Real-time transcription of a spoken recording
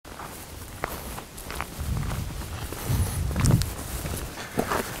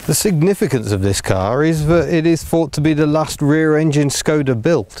The significance of this car is that it is thought to be the last rear-engine Skoda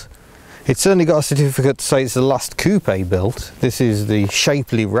built. It's certainly got a certificate to say it's the last coupe built. This is the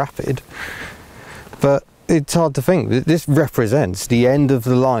shapely Rapid, but it's hard to think that this represents the end of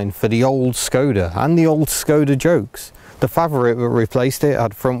the line for the old Skoda and the old Skoda jokes. The Favourite that replaced it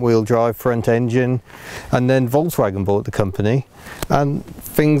had front-wheel drive, front engine, and then Volkswagen bought the company, and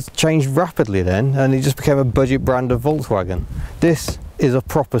things changed rapidly then, and it just became a budget brand of Volkswagen. This is a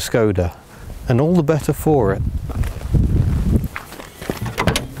proper Skoda, and all the better for it.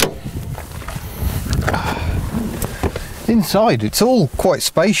 Inside it's all quite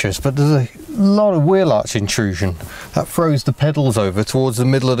spacious, but there's a lot of wheel arch intrusion that throws the pedals over towards the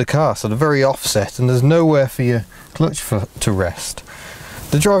middle of the car, so they're very offset and there's nowhere for your clutch to rest.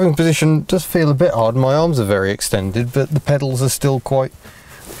 The driving position does feel a bit odd. My arms are very extended, but the pedals are still quite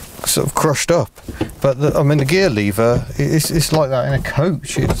sort of crushed up. But I mean, the gear lever, it's like that in a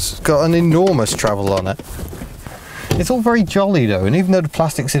coach. It's got an enormous travel on it. It's all very jolly though, and even though the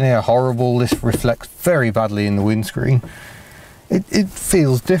plastics in here are horrible, this reflects very badly in the windscreen. It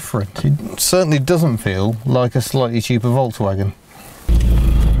feels different. It certainly doesn't feel like a slightly cheaper Volkswagen.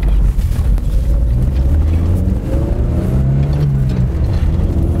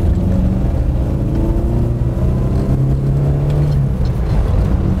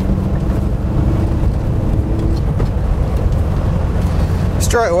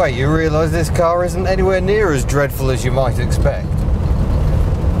 Straight away you realise this car isn't anywhere near as dreadful as you might expect.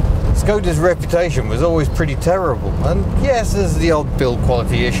 Skoda's reputation was always pretty terrible, and yes, there's the odd build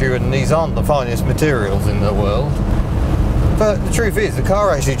quality issue and these aren't the finest materials in the world, but the truth is the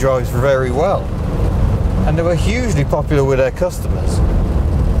car actually drives very well, and they were hugely popular with their customers.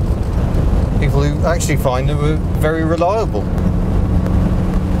 People who actually find them were very reliable.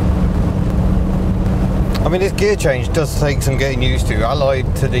 I mean, this gear change does take some getting used to,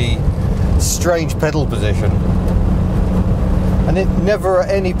 allied to the strange pedal position. And it never at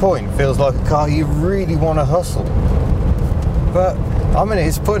any point feels like a car you really want to hustle. But, I mean,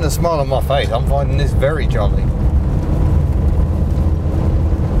 it's putting a smile on my face. I'm finding this very jolly.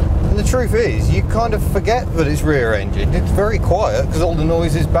 And the truth is, you kind of forget that it's rear engine. It's very quiet because all the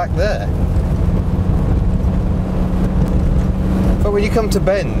noise is back there. But when you come to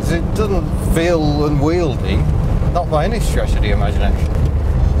bends, it doesn't feel unwieldy, not by any stretch of the imagination.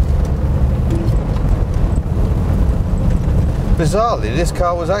 Bizarrely, this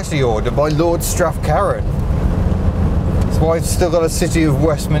car was actually ordered by Lord Strathcarron. That's why it's still got a City of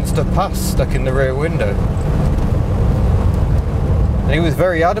Westminster pass stuck in the rear window. And he was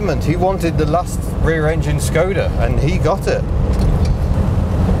very adamant, he wanted the last rear-engine Skoda, and he got it.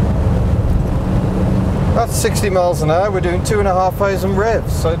 That's 60 miles an hour, we're doing 2,500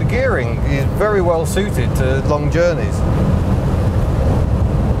 revs, so the gearing is very well suited to long journeys.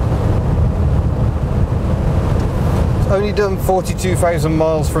 It's only done 42,000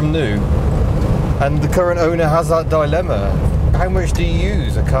 miles from new, and the current owner has that dilemma. How much do you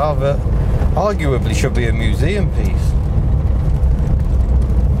use a car that arguably should be a museum piece?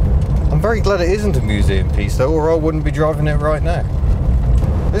 I'm very glad it isn't a museum piece though, or I wouldn't be driving it right now.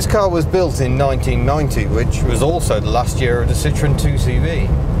 This car was built in 1990, which was also the last year of the Citroën 2CV.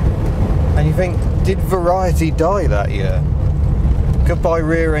 And you think, did variety die that year? Goodbye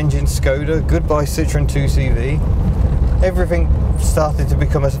rear-engine Skoda, goodbye Citroën 2CV. Everything started to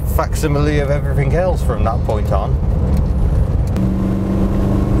become a facsimile of everything else from that point on.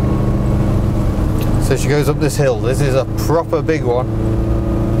 So she goes up this hill. This is a proper big one.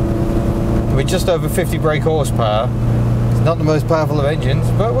 With just over 50 brake horsepower. Not the most powerful of engines,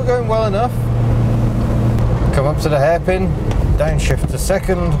 but we're going well enough. Come up to the hairpin, downshift to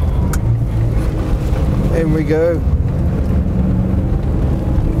second. In we go.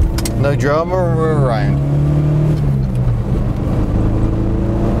 No drama, we're around.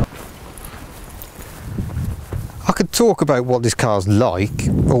 I could talk about what this car's like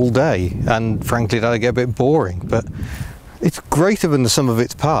all day, and frankly that'd get a bit boring, but it's greater than the sum of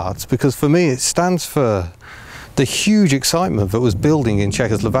its parts, because for me it stands for the huge excitement that was building in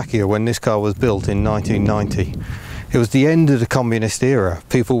Czechoslovakia when this car was built in 1990. It was the end of the communist era.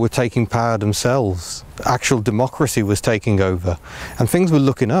 People were taking power themselves. Actual democracy was taking over, and things were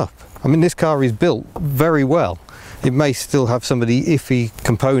looking up. I mean, this car is built very well. It may still have some of the iffy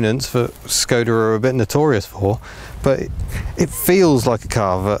components that Skoda are a bit notorious for, but it feels like a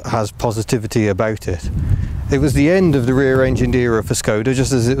car that has positivity about it. It was the end of the rear-engined era for Skoda,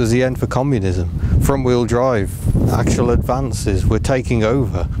 just as it was the end for communism. Front-wheel drive, actual advances were taking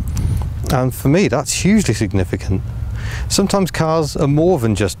over. And for me, that's hugely significant. Sometimes cars are more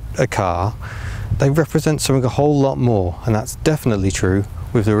than just a car. They represent something a whole lot more, and that's definitely true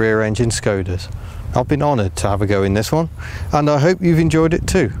with the rear engine Skodas. I've been honoured to have a go in this one, and I hope you've enjoyed it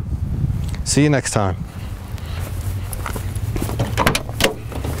too. See you next time.